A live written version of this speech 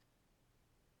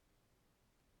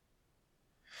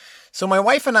So my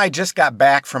wife and I just got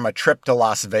back from a trip to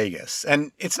Las Vegas,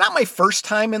 and it's not my first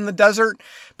time in the desert,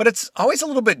 but it's always a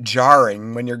little bit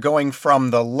jarring when you're going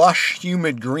from the lush,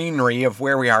 humid greenery of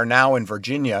where we are now in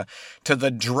Virginia to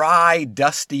the dry,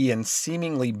 dusty, and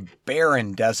seemingly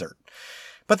barren desert.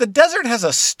 But the desert has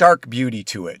a stark beauty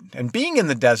to it, and being in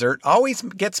the desert always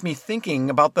gets me thinking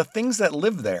about the things that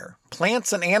live there,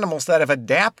 plants and animals that have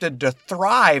adapted to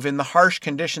thrive in the harsh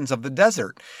conditions of the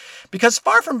desert. Because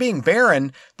far from being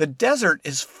barren, the desert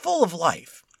is full of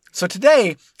life. So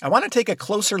today, I want to take a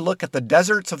closer look at the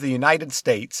deserts of the United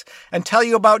States and tell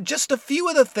you about just a few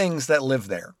of the things that live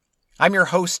there. I'm your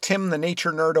host, Tim the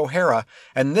Nature Nerd O'Hara,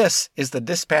 and this is the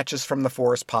Dispatches from the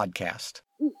Forest podcast.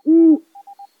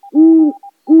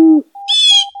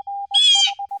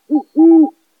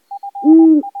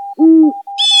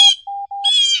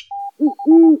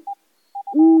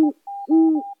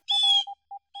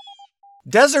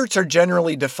 Deserts are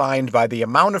generally defined by the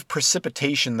amount of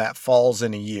precipitation that falls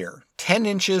in a year, 10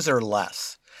 inches or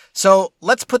less. So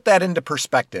let's put that into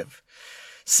perspective.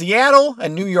 Seattle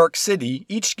and New York City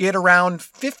each get around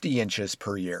 50 inches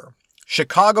per year.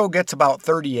 Chicago gets about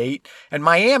 38, and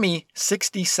Miami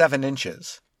 67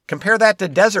 inches. Compare that to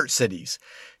desert cities.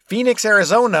 Phoenix,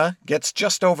 Arizona gets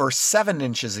just over 7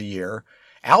 inches a year.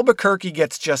 Albuquerque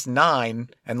gets just 9,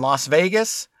 and Las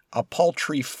Vegas, a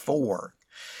paltry 4.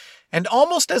 And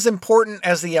almost as important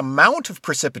as the amount of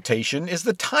precipitation is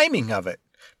the timing of it.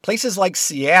 Places like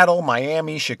Seattle,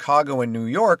 Miami, Chicago, and New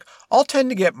York all tend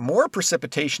to get more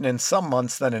precipitation in some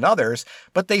months than in others,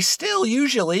 but they still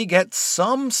usually get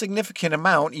some significant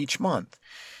amount each month.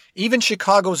 Even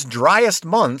Chicago's driest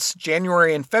months,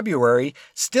 January and February,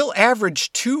 still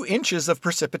average 2 inches of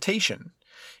precipitation.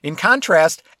 In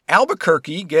contrast,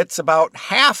 Albuquerque gets about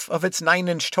half of its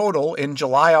 9-inch total in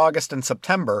July, August, and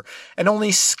September, and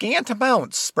only scant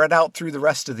amounts spread out through the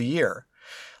rest of the year.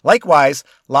 Likewise,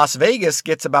 Las Vegas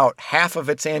gets about half of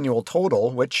its annual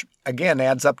total, which again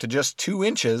adds up to just 2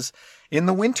 inches in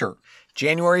the winter,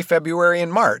 January, February,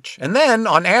 and March, and then,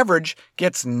 on average,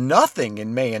 gets nothing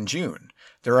in May and June.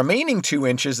 The remaining 2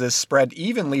 inches is spread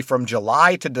evenly from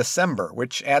July to December,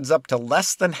 which adds up to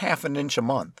less than half an inch a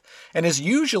month, and is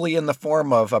usually in the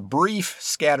form of a brief,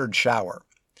 scattered shower.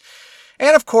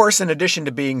 And of course, in addition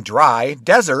to being dry,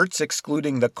 deserts,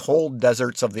 excluding the cold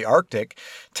deserts of the Arctic,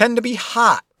 tend to be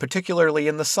hot, particularly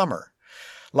in the summer.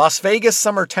 Las Vegas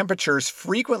summer temperatures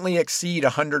frequently exceed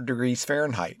 100 degrees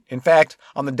Fahrenheit. In fact,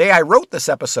 on the day I wrote this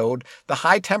episode, the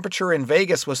high temperature in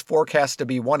Vegas was forecast to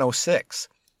be 106.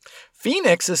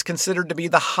 Phoenix is considered to be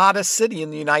the hottest city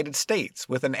in the United States,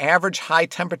 with an average high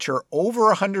temperature over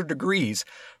 100 degrees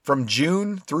from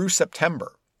June through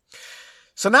September.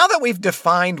 So now that we've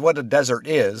defined what a desert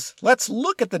is, let's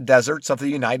look at the deserts of the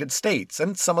United States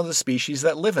and some of the species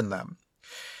that live in them.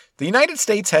 The United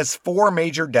States has 4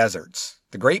 major deserts: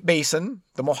 the Great Basin,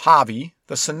 the Mojave,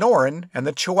 the Sonoran, and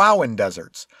the Chihuahuan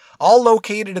deserts, all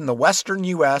located in the western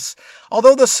U.S.,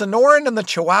 although the Sonoran and the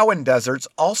Chihuahuan deserts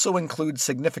also include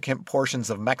significant portions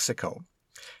of Mexico.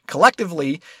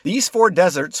 Collectively, these 4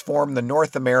 deserts form the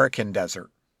North American desert.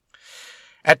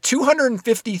 At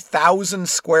 250,000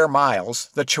 square miles,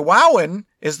 the Chihuahuan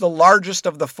is the largest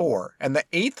of the 4 and the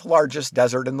 8th largest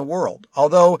desert in the world,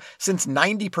 although since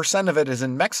 90% of it is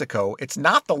in Mexico, it's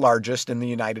not the largest in the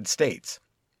United States.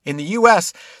 In the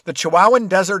U.S., the Chihuahuan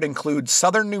Desert includes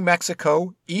southern New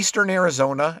Mexico, eastern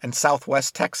Arizona, and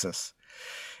southwest Texas.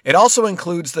 It also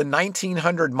includes the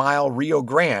 1,900-mile Rio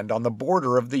Grande on the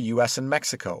border of the U.S. and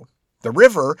Mexico. The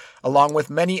river, along with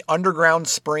many underground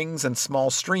springs and small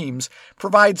streams,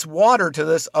 provides water to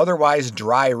this otherwise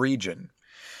dry region.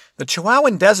 The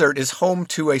Chihuahuan Desert is home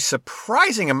to a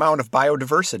surprising amount of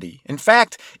biodiversity. In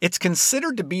fact, it's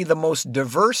considered to be the most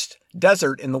diverse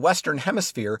desert in the Western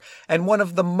Hemisphere and one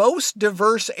of the most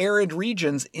diverse arid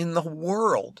regions in the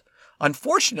world.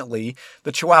 Unfortunately,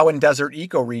 the Chihuahuan Desert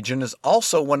ecoregion is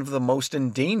also one of the most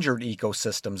endangered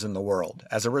ecosystems in the world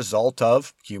as a result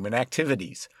of human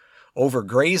activities.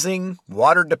 Overgrazing,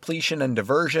 water depletion and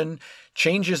diversion,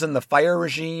 changes in the fire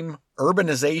regime,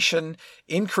 urbanization,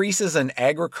 increases in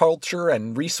agriculture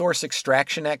and resource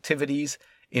extraction activities,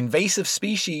 invasive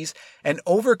species, and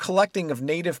overcollecting of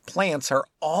native plants are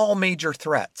all major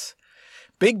threats.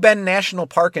 Big Bend National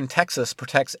Park in Texas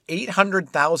protects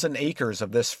 800,000 acres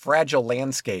of this fragile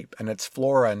landscape and its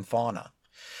flora and fauna.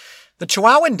 The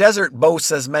Chihuahuan Desert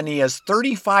boasts as many as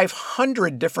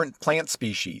 3,500 different plant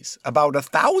species, about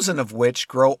 1,000 of which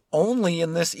grow only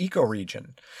in this ecoregion.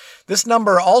 This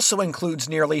number also includes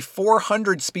nearly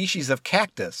 400 species of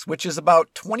cactus, which is about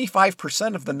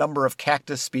 25% of the number of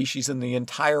cactus species in the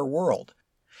entire world.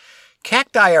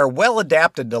 Cacti are well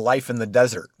adapted to life in the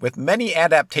desert, with many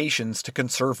adaptations to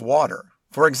conserve water.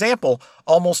 For example,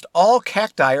 almost all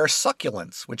cacti are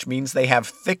succulents, which means they have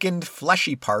thickened,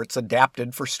 fleshy parts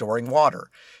adapted for storing water.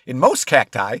 In most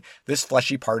cacti, this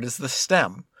fleshy part is the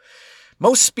stem.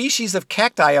 Most species of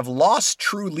cacti have lost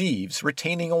true leaves,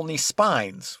 retaining only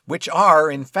spines, which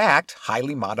are, in fact,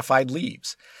 highly modified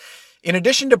leaves. In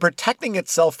addition to protecting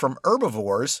itself from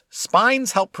herbivores,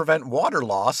 spines help prevent water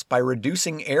loss by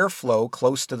reducing airflow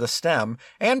close to the stem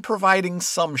and providing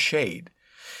some shade.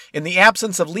 In the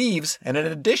absence of leaves, and in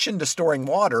addition to storing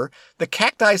water, the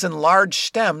cacti's enlarged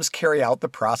stems carry out the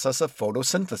process of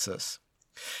photosynthesis.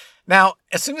 Now,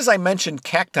 as soon as I mentioned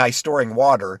cacti storing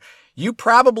water, you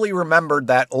probably remembered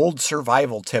that old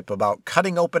survival tip about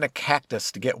cutting open a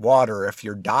cactus to get water if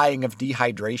you're dying of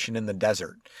dehydration in the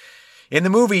desert. In the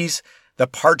movies, the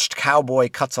parched cowboy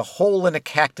cuts a hole in a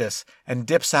cactus and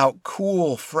dips out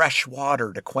cool, fresh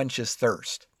water to quench his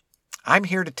thirst. I'm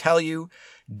here to tell you,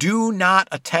 do not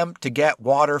attempt to get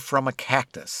water from a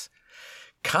cactus.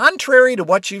 Contrary to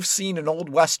what you've seen in old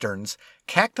westerns,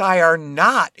 cacti are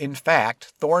not, in fact,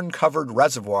 thorn-covered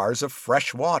reservoirs of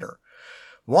fresh water.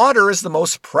 Water is the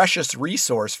most precious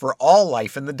resource for all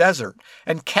life in the desert,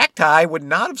 and cacti would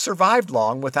not have survived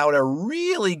long without a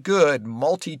really good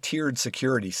multi-tiered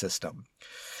security system.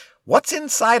 What's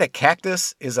inside a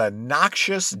cactus is a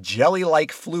noxious,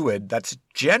 jelly-like fluid that's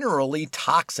generally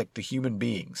toxic to human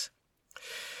beings.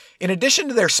 In addition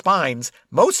to their spines,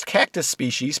 most cactus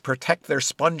species protect their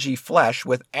spongy flesh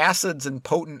with acids and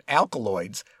potent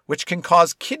alkaloids, which can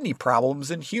cause kidney problems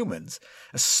in humans,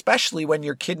 especially when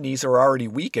your kidneys are already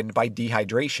weakened by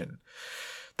dehydration.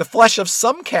 The flesh of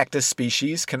some cactus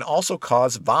species can also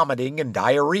cause vomiting and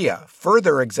diarrhea,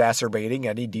 further exacerbating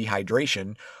any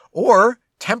dehydration, or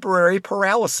temporary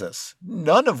paralysis,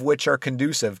 none of which are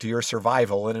conducive to your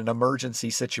survival in an emergency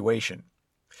situation.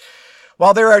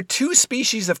 While there are two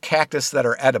species of cactus that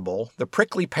are edible, the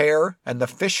prickly pear and the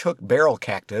fishhook barrel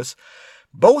cactus,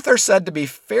 both are said to be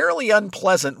fairly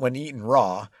unpleasant when eaten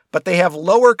raw, but they have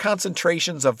lower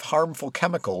concentrations of harmful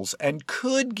chemicals and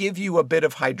could give you a bit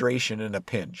of hydration in a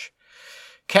pinch.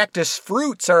 Cactus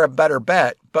fruits are a better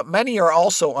bet, but many are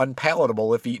also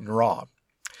unpalatable if eaten raw.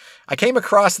 I came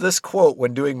across this quote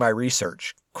when doing my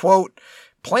research. Quote,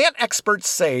 "Plant experts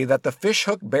say that the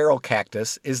fishhook barrel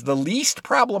cactus is the least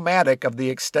problematic of the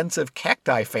extensive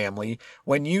cacti family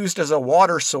when used as a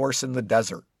water source in the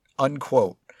desert."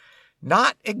 Unquote.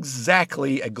 Not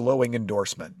exactly a glowing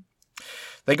endorsement.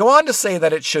 They go on to say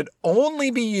that it should only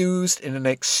be used in an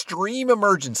extreme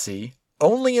emergency,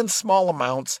 only in small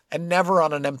amounts, and never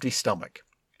on an empty stomach.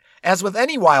 As with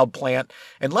any wild plant,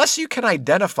 unless you can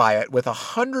identify it with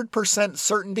 100%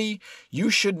 certainty,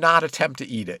 you should not attempt to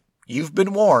eat it. You've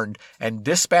been warned, and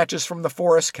dispatches from the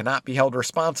forest cannot be held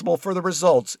responsible for the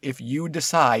results if you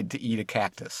decide to eat a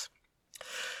cactus.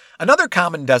 Another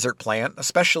common desert plant,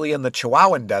 especially in the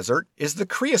Chihuahuan Desert, is the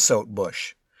creosote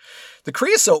bush. The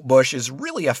creosote bush is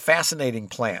really a fascinating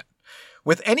plant.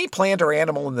 With any plant or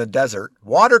animal in the desert,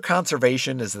 water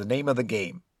conservation is the name of the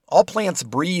game. All plants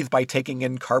breathe by taking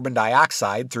in carbon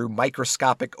dioxide through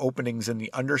microscopic openings in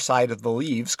the underside of the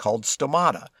leaves called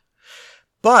stomata.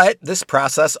 But this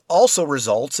process also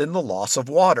results in the loss of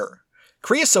water.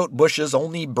 Creosote bushes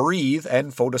only breathe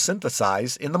and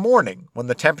photosynthesize in the morning when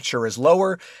the temperature is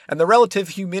lower and the relative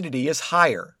humidity is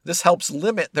higher. This helps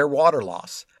limit their water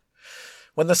loss.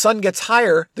 When the sun gets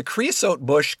higher, the creosote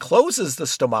bush closes the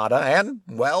stomata and,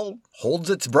 well, holds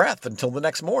its breath until the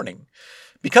next morning.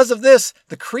 Because of this,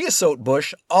 the creosote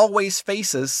bush always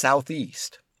faces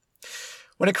southeast.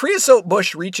 When a creosote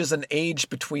bush reaches an age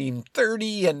between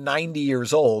 30 and 90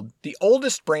 years old, the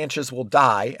oldest branches will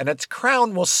die and its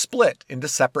crown will split into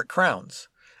separate crowns.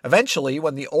 Eventually,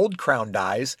 when the old crown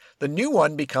dies, the new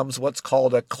one becomes what's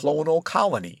called a clonal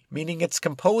colony, meaning it's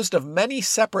composed of many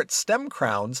separate stem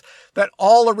crowns that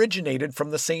all originated from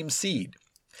the same seed.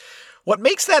 What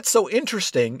makes that so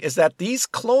interesting is that these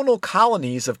clonal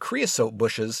colonies of creosote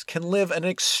bushes can live an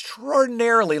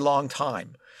extraordinarily long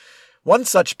time. One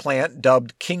such plant,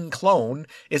 dubbed king clone,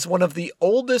 is one of the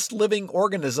oldest living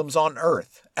organisms on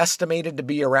Earth, estimated to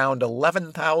be around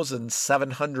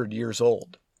 11,700 years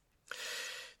old.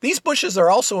 These bushes are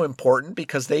also important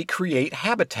because they create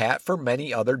habitat for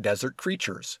many other desert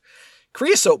creatures.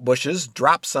 Creosote bushes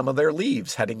drop some of their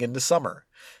leaves heading into summer.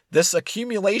 This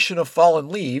accumulation of fallen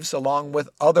leaves, along with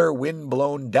other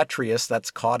wind-blown detritus that's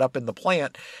caught up in the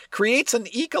plant, creates an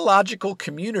ecological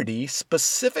community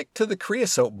specific to the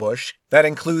creosote bush that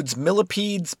includes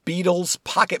millipedes, beetles,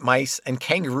 pocket mice, and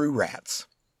kangaroo rats.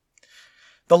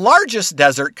 The largest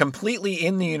desert completely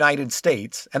in the United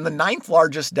States, and the 9th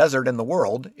largest desert in the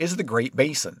world, is the Great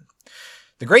Basin.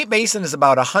 The Great Basin is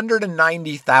about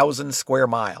 190,000 square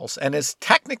miles and is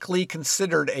technically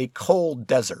considered a cold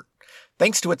desert.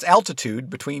 Thanks to its altitude,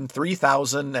 between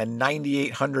 3,000 and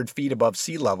 9,800 feet above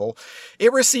sea level,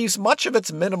 it receives much of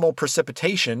its minimal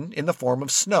precipitation in the form of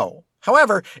snow.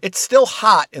 However, it's still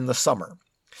hot in the summer.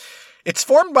 It's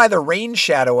formed by the rain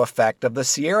shadow effect of the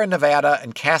Sierra Nevada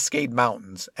and Cascade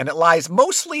Mountains, and it lies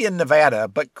mostly in Nevada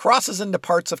but crosses into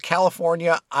parts of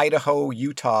California, Idaho,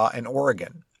 Utah, and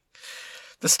Oregon.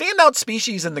 The standout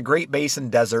species in the Great Basin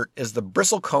Desert is the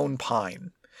bristlecone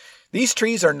pine. These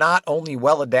trees are not only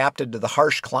well adapted to the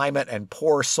harsh climate and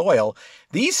poor soil,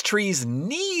 these trees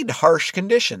need harsh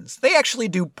conditions. They actually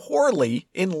do poorly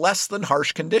in less than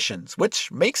harsh conditions,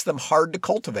 which makes them hard to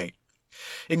cultivate.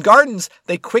 In gardens,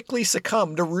 they quickly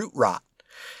succumb to root rot.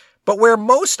 But where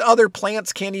most other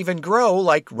plants can't even grow,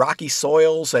 like rocky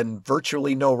soils and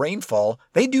virtually no rainfall,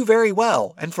 they do very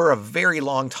well and for a very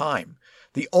long time.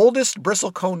 The oldest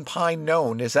bristlecone pine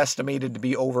known is estimated to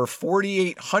be over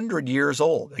 4,800 years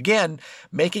old, again,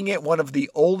 making it one of the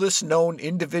oldest known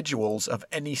individuals of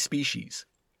any species.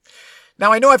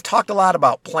 Now, I know I've talked a lot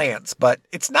about plants, but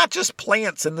it's not just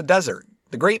plants in the desert.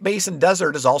 The Great Basin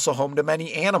Desert is also home to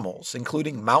many animals,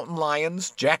 including mountain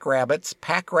lions, jackrabbits,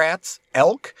 pack rats,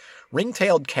 elk,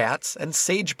 ring-tailed cats, and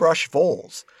sagebrush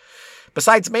voles.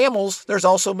 Besides mammals, there's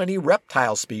also many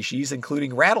reptile species,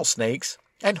 including rattlesnakes,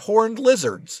 and horned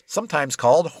lizards, sometimes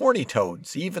called horny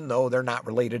toads, even though they're not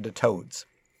related to toads.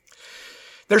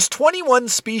 There's 21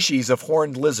 species of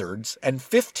horned lizards, and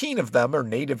 15 of them are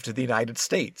native to the United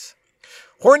States.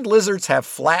 Horned lizards have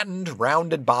flattened,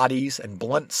 rounded bodies and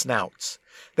blunt snouts.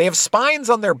 They have spines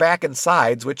on their back and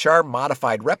sides, which are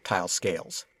modified reptile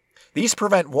scales. These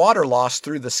prevent water loss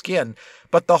through the skin,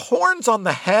 but the horns on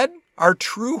the head are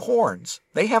true horns.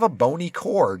 They have a bony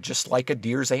core, just like a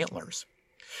deer's antlers.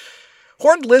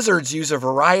 Horned lizards use a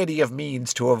variety of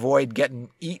means to avoid getting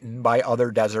eaten by other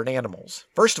desert animals.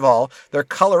 First of all, their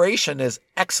coloration is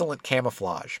excellent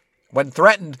camouflage. When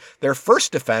threatened, their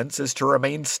first defense is to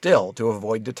remain still to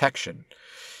avoid detection.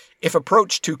 If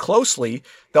approached too closely,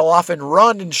 they'll often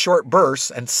run in short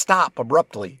bursts and stop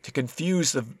abruptly to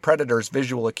confuse the predator's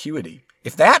visual acuity.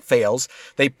 If that fails,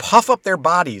 they puff up their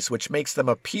bodies, which makes them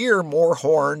appear more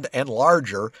horned and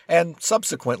larger, and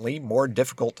subsequently more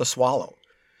difficult to swallow.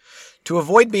 To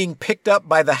avoid being picked up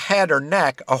by the head or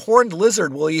neck, a horned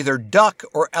lizard will either duck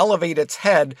or elevate its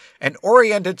head and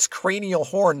orient its cranial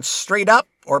horns straight up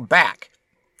or back.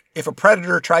 If a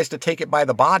predator tries to take it by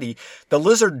the body, the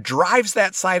lizard drives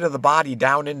that side of the body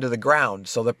down into the ground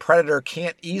so the predator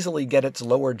can't easily get its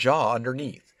lower jaw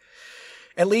underneath.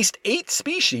 At least 8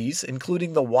 species,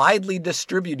 including the widely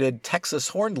distributed Texas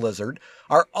horned lizard,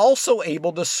 are also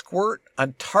able to squirt a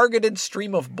targeted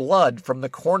stream of blood from the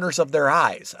corners of their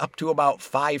eyes, up to about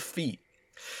 5 feet.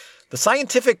 The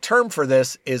scientific term for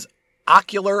this is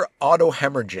ocular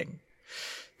autohemorrhaging.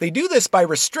 They do this by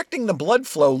restricting the blood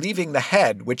flow leaving the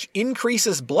head, which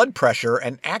increases blood pressure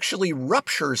and actually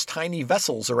ruptures tiny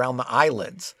vessels around the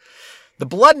eyelids. The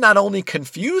blood not only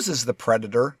confuses the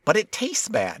predator, but it tastes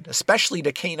bad, especially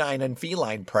to canine and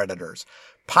feline predators,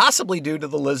 possibly due to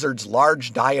the lizard's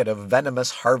large diet of venomous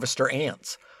harvester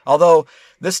ants, although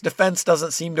this defense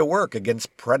doesn't seem to work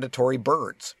against predatory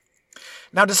birds.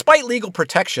 Now, despite legal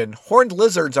protection, horned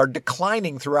lizards are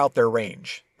declining throughout their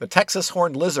range. The Texas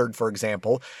horned lizard, for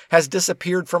example, has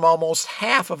disappeared from almost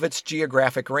half of its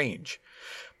geographic range.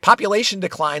 Population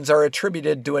declines are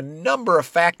attributed to a number of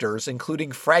factors,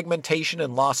 including fragmentation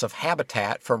and loss of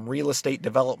habitat from real estate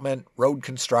development, road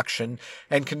construction,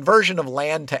 and conversion of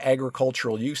land to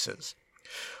agricultural uses.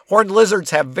 Horned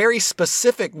lizards have very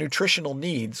specific nutritional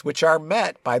needs, which are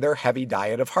met by their heavy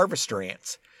diet of harvester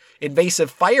ants.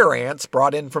 Invasive fire ants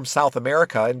brought in from South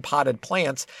America in potted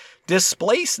plants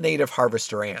displace native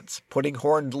harvester ants, putting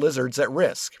horned lizards at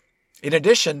risk. In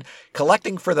addition,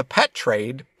 collecting for the pet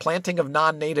trade, planting of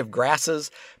non-native grasses,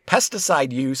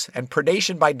 pesticide use, and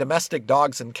predation by domestic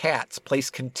dogs and cats place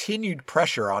continued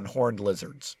pressure on horned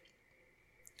lizards.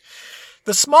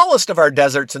 The smallest of our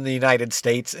deserts in the United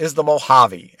States is the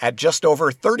Mojave, at just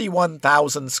over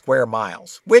 31,000 square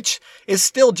miles, which is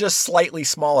still just slightly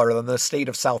smaller than the state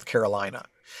of South Carolina.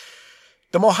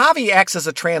 The Mojave acts as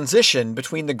a transition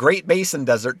between the Great Basin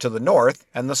Desert to the north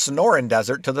and the Sonoran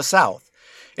Desert to the south.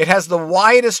 It has the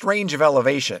widest range of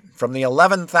elevation, from the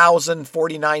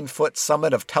 11,049-foot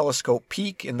summit of Telescope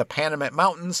Peak in the Panamint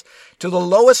Mountains to the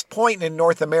lowest point in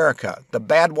North America, the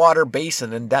Badwater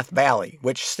Basin in Death Valley,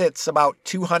 which sits about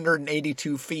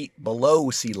 282 feet below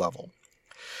sea level.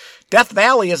 Death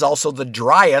Valley is also the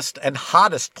driest and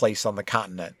hottest place on the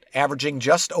continent, averaging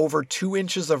just over 2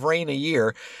 inches of rain a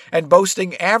year and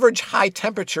boasting average high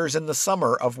temperatures in the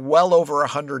summer of well over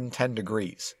 110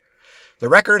 degrees. The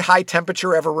record high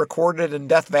temperature ever recorded in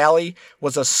Death Valley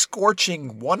was a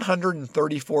scorching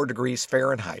 134 degrees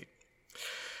Fahrenheit.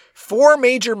 4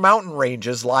 major mountain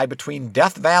ranges lie between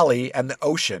Death Valley and the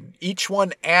ocean, each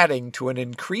one adding to an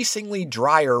increasingly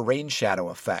drier rain shadow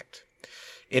effect.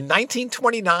 In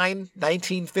 1929,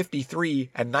 1953,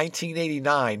 and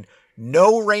 1989,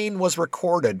 no rain was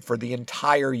recorded for the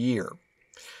entire year.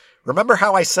 Remember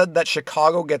how I said that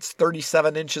Chicago gets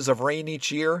 37 inches of rain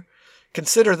each year?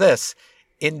 Consider this.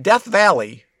 In Death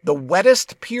Valley, the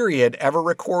wettest period ever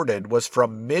recorded was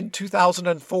from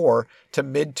mid-2004 to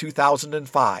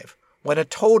mid-2005, when a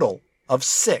total of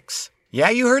 6. Yeah,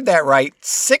 you heard that right.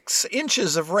 6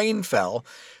 inches of rain fell,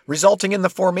 resulting in the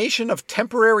formation of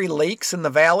temporary lakes in the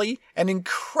valley and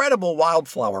incredible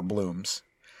wildflower blooms.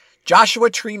 Joshua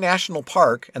Tree National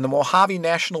Park and the Mojave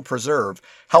National Preserve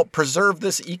help preserve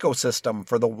this ecosystem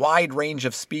for the wide range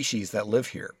of species that live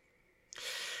here.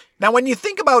 Now, when you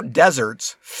think about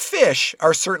deserts, fish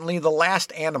are certainly the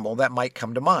last animal that might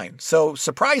come to mind. So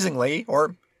surprisingly,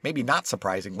 or maybe not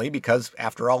surprisingly, because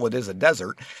after all it is a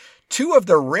desert, 2 of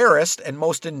the rarest and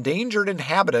most endangered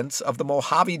inhabitants of the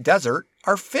Mojave Desert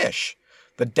are fish,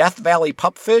 the Death Valley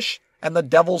pupfish and the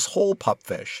Devil's Hole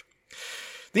pupfish.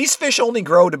 These fish only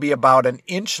grow to be about an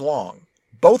inch long.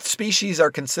 Both species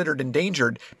are considered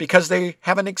endangered because they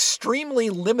have an extremely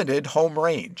limited home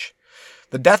range.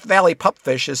 The Death Valley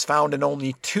pupfish is found in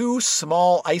only 2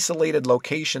 small isolated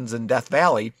locations in Death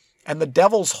Valley, and the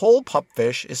Devil's Hole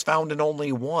pupfish is found in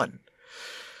only 1.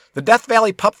 The Death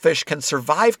Valley pupfish can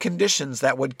survive conditions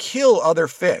that would kill other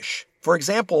fish. For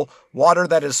example, water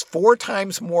that is 4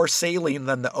 times more saline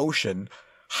than the ocean,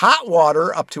 hot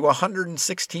water up to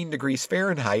 116 degrees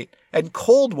Fahrenheit, and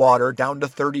cold water down to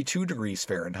 32 degrees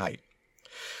Fahrenheit.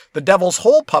 The Devil's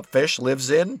Hole pupfish lives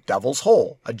in Devil's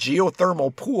Hole, a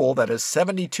geothermal pool that is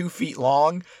 72 feet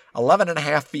long,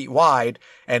 11.5 feet wide,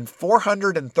 and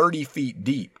 430 feet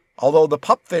deep, although the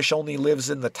pupfish only lives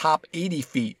in the top 80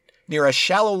 feet near a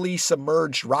shallowly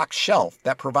submerged rock shelf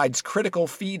that provides critical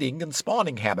feeding and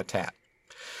spawning habitat.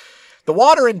 The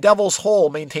water in Devil's Hole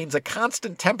maintains a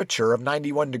constant temperature of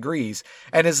 91 degrees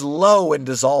and is low in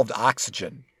dissolved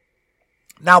oxygen.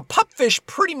 Now, pupfish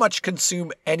pretty much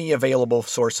consume any available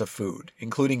source of food,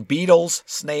 including beetles,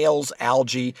 snails,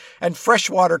 algae, and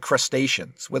freshwater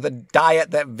crustaceans, with a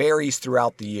diet that varies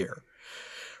throughout the year.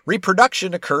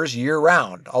 Reproduction occurs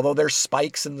year-round, although there's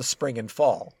spikes in the spring and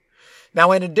fall.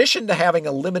 Now, in addition to having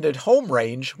a limited home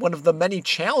range, one of the many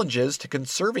challenges to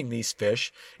conserving these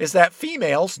fish is that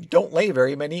females don't lay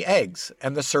very many eggs,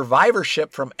 and the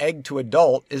survivorship from egg to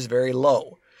adult is very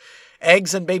low.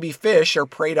 Eggs and baby fish are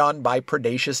preyed on by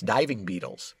predaceous diving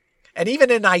beetles. And even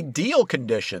in ideal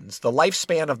conditions, the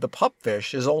lifespan of the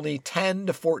pupfish is only 10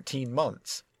 to 14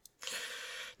 months.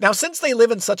 Now, since they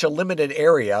live in such a limited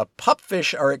area,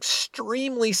 pupfish are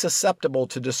extremely susceptible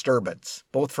to disturbance,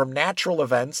 both from natural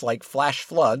events like flash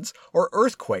floods or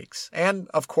earthquakes, and,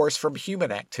 of course, from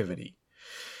human activity.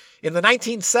 In the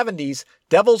 1970s,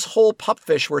 Devil's Hole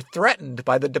pupfish were threatened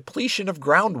by the depletion of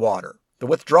groundwater. The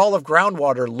withdrawal of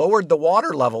groundwater lowered the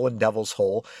water level in Devil's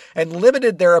Hole and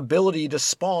limited their ability to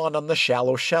spawn on the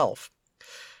shallow shelf.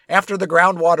 After the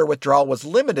groundwater withdrawal was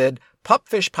limited,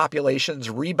 pupfish populations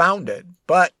rebounded,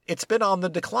 but it's been on the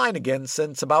decline again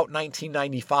since about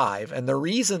 1995, and the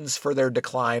reasons for their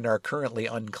decline are currently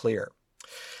unclear.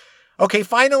 Okay,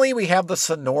 finally we have the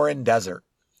Sonoran Desert.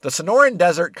 The Sonoran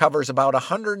Desert covers about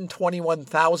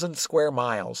 121,000 square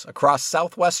miles across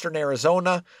southwestern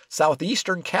Arizona,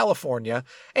 southeastern California,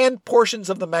 and portions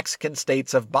of the Mexican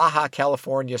states of Baja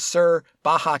California Sur,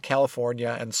 Baja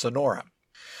California, and Sonora.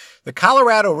 The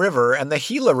Colorado River and the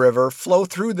Gila River flow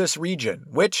through this region,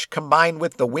 which, combined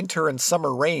with the winter and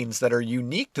summer rains that are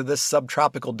unique to this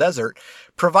subtropical desert,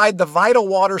 provide the vital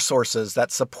water sources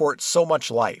that support so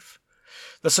much life.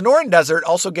 The Sonoran Desert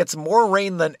also gets more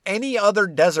rain than any other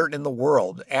desert in the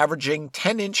world, averaging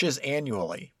 10 inches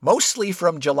annually, mostly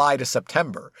from July to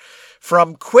September,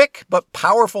 from quick but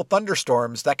powerful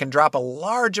thunderstorms that can drop a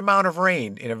large amount of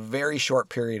rain in a very short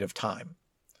period of time.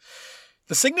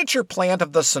 The signature plant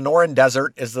of the Sonoran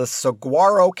Desert is the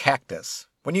saguaro cactus.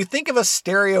 When you think of a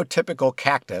stereotypical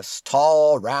cactus,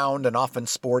 tall, round, and often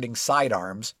sporting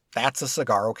sidearms, that's a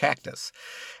saguaro cactus.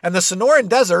 And the Sonoran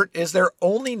Desert is their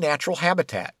only natural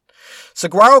habitat.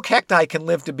 Saguaro cacti can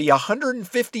live to be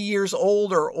 150 years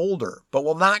old or older, but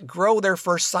will not grow their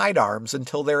first sidearms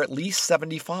until they're at least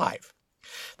 75.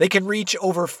 They can reach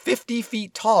over 50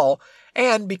 feet tall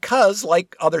And because,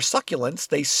 like other succulents,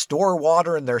 they store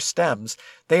water in their stems,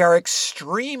 they are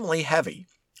extremely heavy.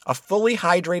 A fully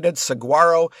hydrated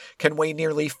saguaro can weigh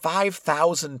nearly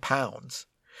 5,000 pounds.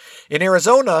 In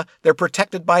Arizona, they're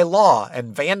protected by law,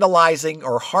 and vandalizing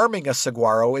or harming a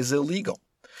saguaro is illegal.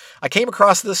 I came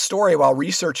across this story while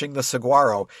researching the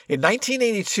saguaro. In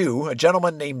 1982, a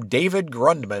gentleman named David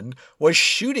Grundman was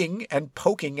shooting and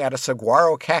poking at a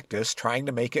saguaro cactus trying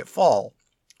to make it fall.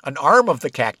 An arm of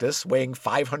the cactus, weighing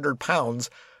 500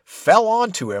 pounds, fell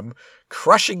onto him,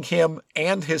 crushing him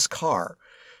and his car.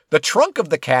 The trunk of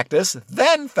the cactus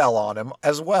then fell on him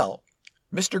as well.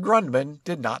 Mr. Grundman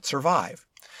did not survive.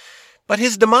 But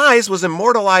his demise was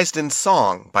immortalized in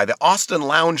song by the Austin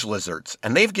Lounge Lizards,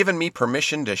 and they've given me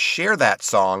permission to share that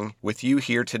song with you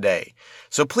here today.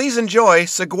 So please enjoy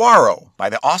Saguaro by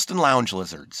the Austin Lounge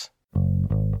Lizards.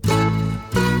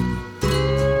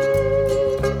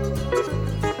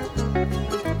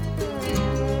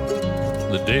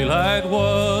 The daylight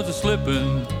was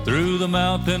a-slippin' through the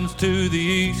mountains to the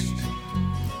east.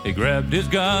 He grabbed his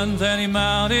guns and he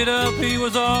mounted up, he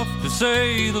was off to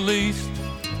say the least.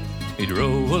 He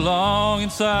drove along in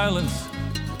silence,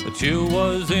 a chill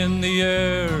was in the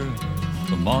air.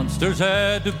 The monsters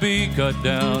had to be cut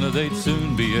down or they'd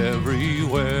soon be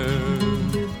everywhere.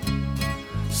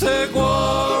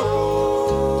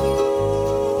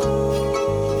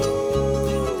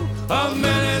 Saguaro, a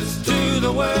menace to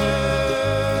the west.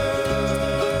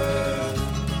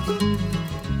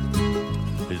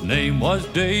 His name was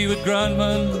David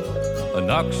Grundman, a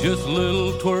noxious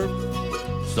little twerp.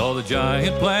 Saw the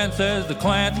giant plants as the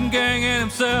Clanton gang and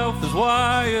himself as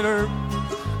Wyatt Earp.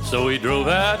 So he drove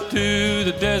out to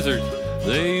the desert,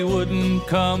 they wouldn't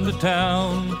come to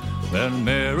town. And in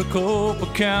Maricopa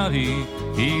County,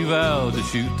 he vowed to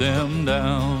shoot them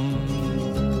down.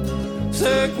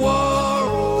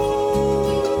 Saguaro,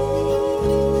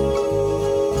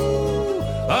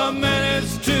 a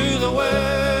menace to the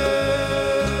west.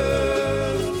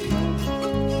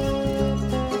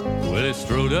 Well, he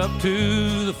strode up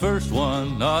to the first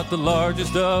one, not the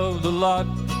largest of the lot.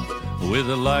 With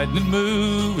a lightning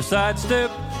move, a sidestep,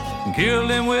 and killed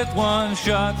him with one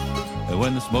shot. And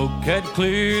when the smoke had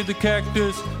cleared, the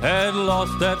cactus had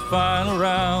lost that final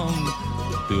round.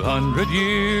 200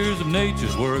 years of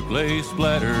nature's work lay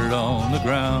splattered on the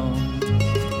ground.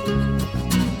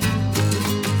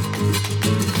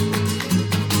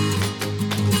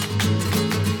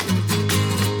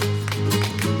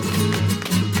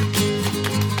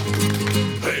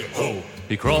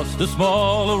 He crossed a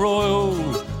small arroyo,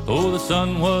 oh, the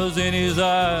sun was in his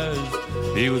eyes.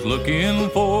 He was looking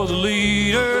for the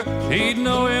leader, he'd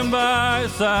know him by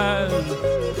his size.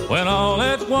 When all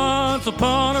at once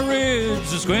upon a ridge,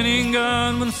 the squinting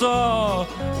gunman saw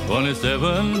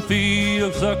 27 feet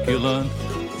of succulent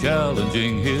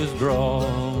challenging his draw.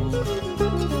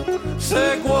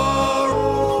 Saguaro,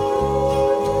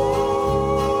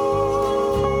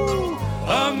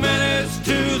 a menace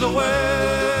to the west.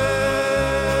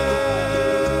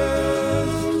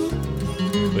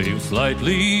 He was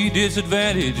slightly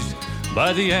disadvantaged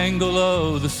by the angle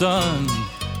of the sun.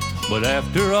 But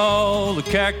after all, the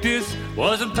cactus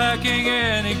wasn't packing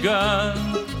any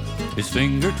gun. His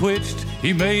finger twitched,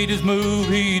 he made his move,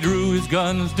 he drew, his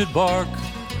guns did bark,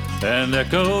 and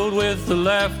echoed with the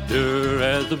laughter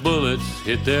as the bullets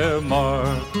hit their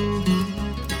mark.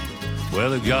 Well,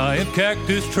 the giant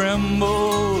cactus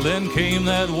trembled, then came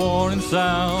that warning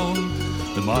sound.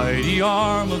 The mighty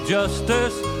arm of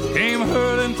justice came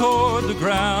hurling toward the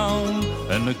ground,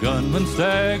 and the gunman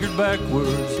staggered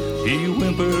backwards, he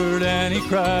whimpered and he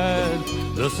cried.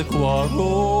 The saguaro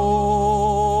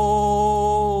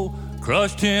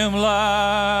crushed him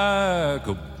like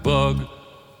a bug,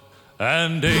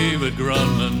 and David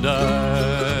Grundman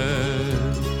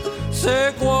died.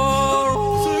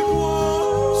 Saguaro,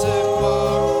 saguaro,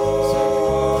 saguaro.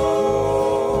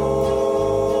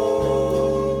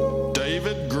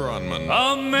 David Grundman,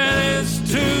 a menace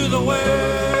to the west.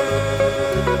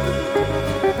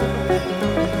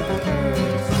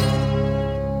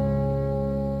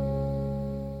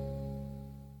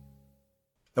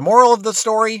 The moral of the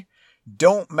story?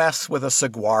 Don't mess with a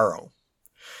saguaro.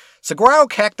 Saguaro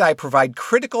cacti provide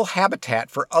critical habitat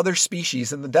for other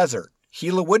species in the desert.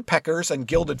 Gila woodpeckers and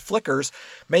gilded flickers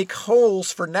make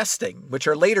holes for nesting, which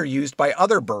are later used by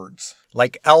other birds,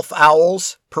 like elf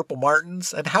owls, purple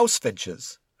martins, and house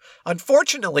finches.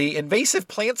 Unfortunately, invasive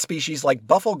plant species like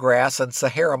bufflegrass and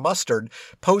Sahara mustard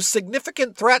pose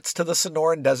significant threats to the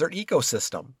Sonoran Desert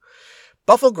ecosystem.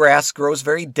 Bufflegrass grows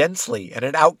very densely, and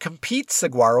it outcompetes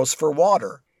saguaros for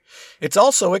water. It's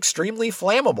also extremely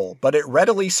flammable, but it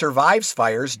readily survives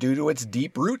fires due to its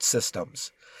deep root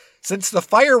systems. Since the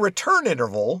fire return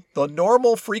interval, the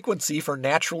normal frequency for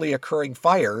naturally occurring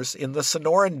fires in the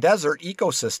Sonoran Desert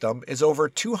ecosystem is over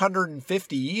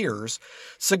 250 years,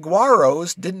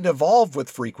 saguaros didn't evolve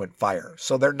with frequent fire,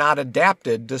 so they're not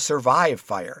adapted to survive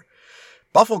fire.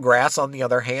 Bufflegrass, on the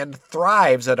other hand,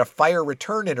 thrives at a fire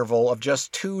return interval of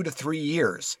just 2 to 3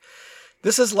 years.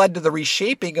 This has led to the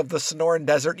reshaping of the Sonoran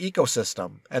Desert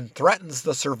ecosystem and threatens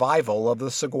the survival of the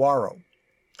saguaro.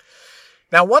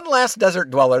 Now, one last desert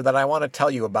dweller that I want to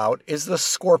tell you about is the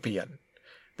scorpion.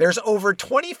 There's over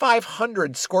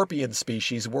 2,500 scorpion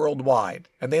species worldwide,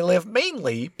 and they live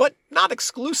mainly, but not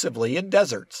exclusively, in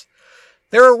deserts.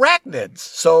 They're arachnids,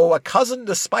 so a cousin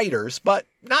to spiders, but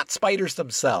not spiders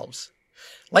themselves.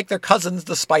 Like their cousins,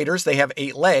 the spiders, they have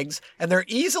 8 legs, and they're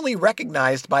easily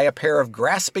recognized by a pair of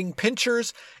grasping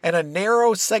pinchers and a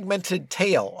narrow segmented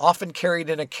tail, often carried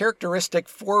in a characteristic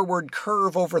forward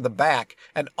curve over the back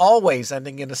and always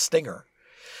ending in a stinger.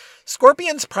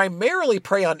 Scorpions primarily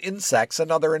prey on insects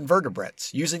and other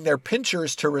invertebrates, using their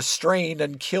pinchers to restrain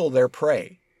and kill their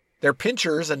prey. Their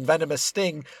pinchers and venomous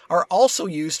sting are also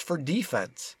used for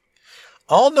defense.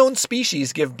 All known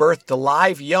species give birth to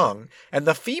live young, and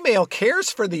the female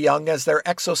cares for the young as their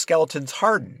exoskeletons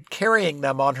harden, carrying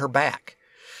them on her back.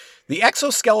 The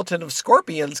exoskeleton of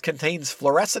scorpions contains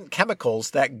fluorescent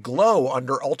chemicals that glow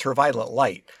under ultraviolet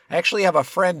light. I actually have a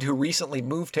friend who recently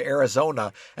moved to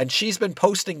Arizona, and she's been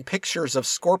posting pictures of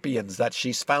scorpions that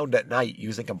she's found at night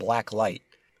using a black light.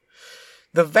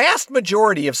 The vast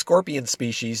majority of scorpion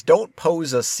species don't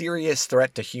pose a serious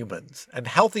threat to humans, and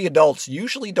healthy adults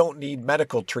usually don't need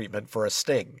medical treatment for a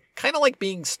sting, kind of like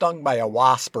being stung by a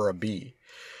wasp or a bee.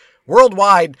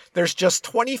 Worldwide, there's just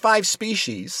 25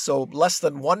 species, so less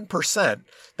than 1%,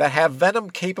 that have venom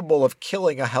capable of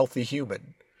killing a healthy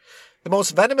human. The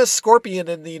most venomous scorpion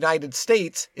in the United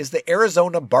States is the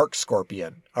Arizona bark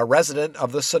scorpion, a resident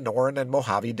of the Sonoran and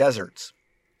Mojave deserts.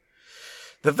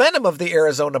 The venom of the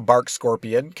Arizona bark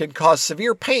scorpion can cause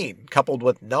severe pain, coupled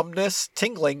with numbness,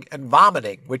 tingling, and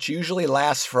vomiting, which usually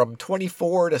lasts from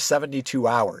 24 to 72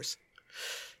 hours.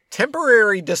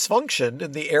 Temporary dysfunction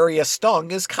in the area stung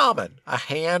is common. A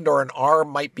hand or an arm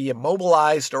might be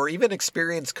immobilized or even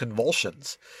experience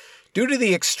convulsions. Due to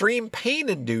the extreme pain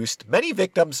induced, many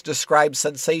victims describe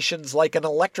sensations like an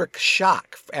electric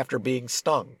shock after being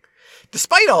stung.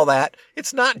 Despite all that,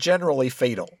 it's not generally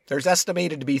fatal. There's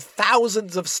estimated to be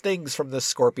thousands of stings from this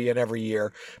scorpion every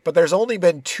year, but there's only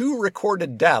been 2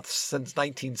 recorded deaths since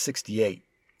 1968.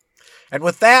 And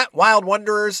with that, Wild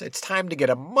Wanderers, it's time to get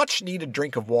a much-needed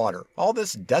drink of water. All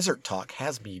this desert talk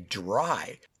has me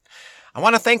dry. I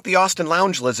want to thank the Austin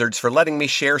Lounge Lizards for letting me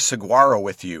share Saguaro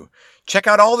with you. Check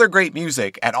out all their great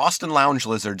music at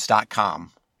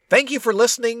austinloungelizards.com. Thank you for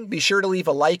listening. Be sure to leave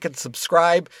a like and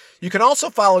subscribe. You can also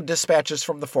follow Dispatches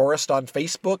from the Forest on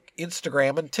Facebook,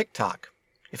 Instagram, and TikTok.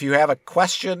 If you have a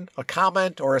question, a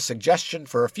comment, or a suggestion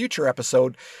for a future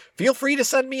episode, feel free to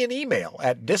send me an email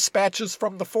at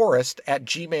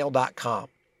dispatchesfromtheforest@gmail.com.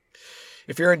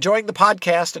 If you're enjoying the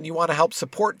podcast and you want to help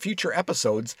support future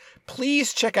episodes,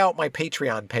 please check out my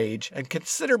Patreon page and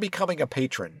consider becoming a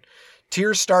patron.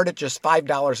 Tiers start at just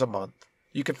 $5 a month.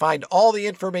 You can find all the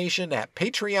information at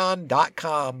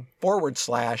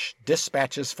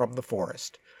patreon.com/Dispatches from the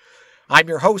Forest. I'm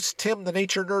your host, Tim the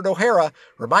Nature Nerd O'Hara,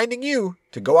 reminding you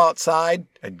to go outside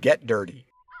and get dirty.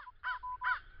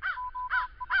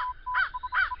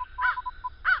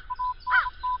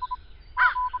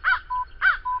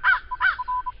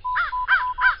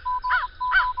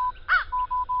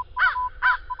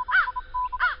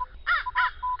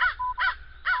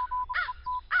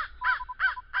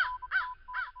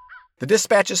 The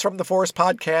Dispatches from the Forest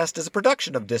podcast is a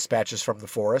production of Dispatches from the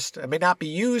Forest and may not be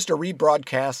used or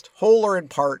rebroadcast, whole or in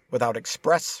part, without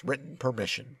express written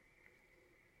permission.